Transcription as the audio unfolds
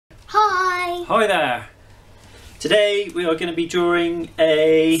Hi! Hi there! Today we are going to be drawing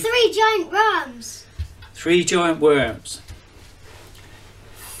a... 3 giant worms! 3 giant worms.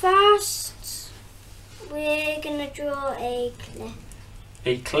 First, we're going to draw a cliff.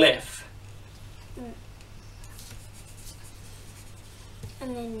 A cliff.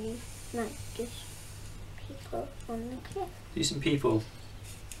 And then you might do people on the cliff. Do some people.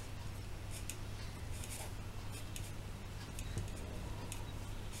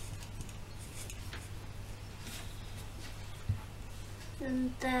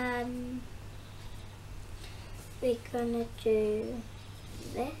 And then we're gonna do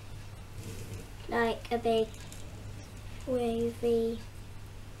this, like a big wavy,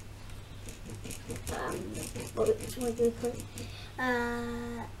 what do we call it?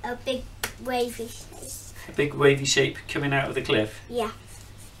 A big wavy shape. A big wavy shape coming out of the cliff. Yeah.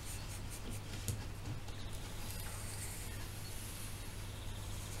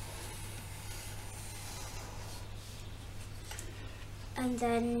 And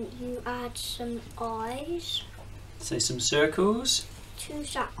then you add some eyes. So some circles 2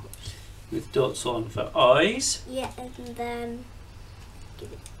 circles. with dots on for eyes. Yeah, and then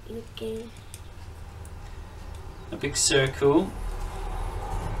you do A big circle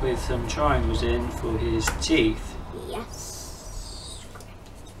with some triangles in for his teeth. yes.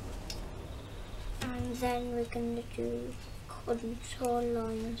 And then we're gonna do contour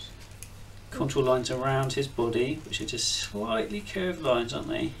lines. Contour lines around his body, which are just slightly curved lines, aren't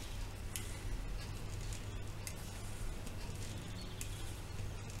they?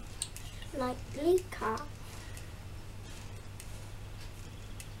 Lightly cut.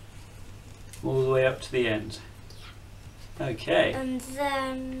 All the way up to the end. Okay. And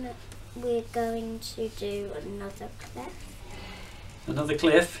then we're going to do another cliff. Another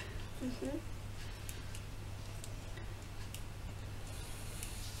cliff.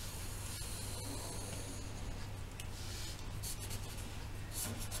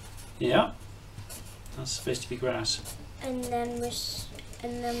 Yeah, that's supposed to be grass. And then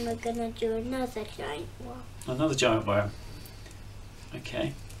we're gonna do another giant one. Another giant worm.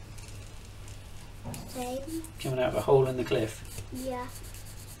 Okay, Same. coming out of a hole in the cliff. Yeah.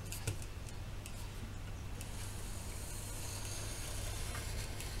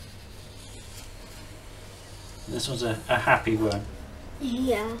 And this one's a happy worm.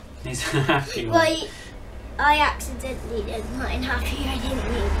 Yeah. He's a happy one. Well, I accidentally did mine happy. I didn't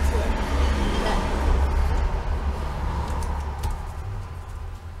mean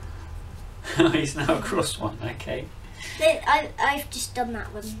to. He's now a cross one. Okay. But I've just done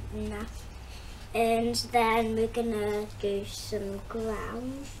that one now. And then we're gonna do some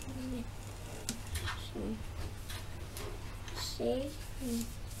ground. See?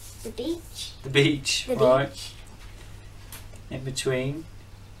 The beach. The beach. The right. beach. In between.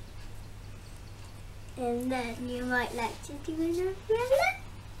 And then you might like to do an umbrella.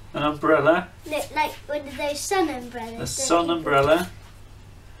 An umbrella. Look like one of those sun umbrellas. A sun umbrella.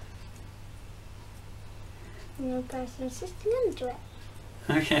 And the person sitting under it.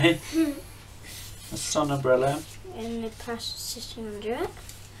 Okay. A sun umbrella. And the person sitting under it.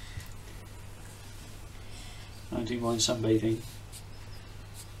 I do mind sunbathing.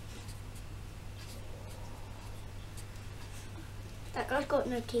 That guy's got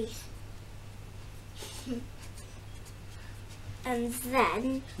no teeth. And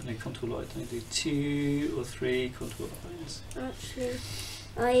then, And then contour lines. I do 2 or 3 contour lines. actually,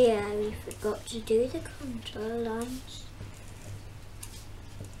 oh yeah, we forgot to do the contour lines.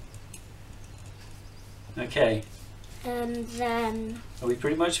 Okay. And then, Are we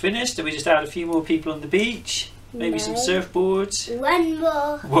pretty much finished? Do we just add a few more people on the beach? Maybe some No. surfboards? one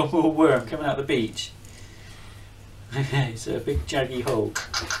more. One more worm coming out of the beach. Okay, so a big jaggy hole.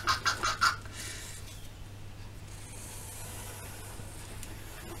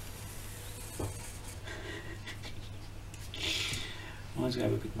 Mine's going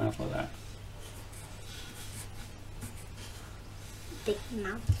to have a big mouth like that. Big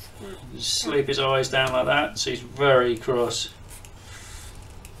mouth. Just slope his eyes down like that, so he's very cross.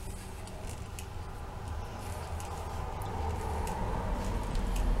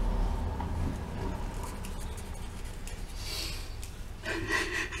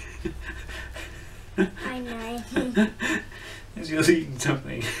 I know. As you're eating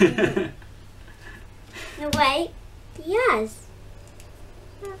something. No, wait. Yes.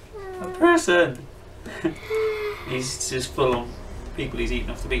 A person! He's just full on people he's eating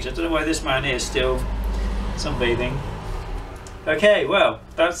off the beach. I don't know why this man is still sunbathing. Okay, well,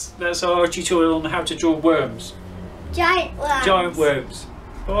 that's our tutorial on how to draw worms. Giant worms. Giant worms.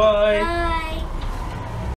 Bye! Bye.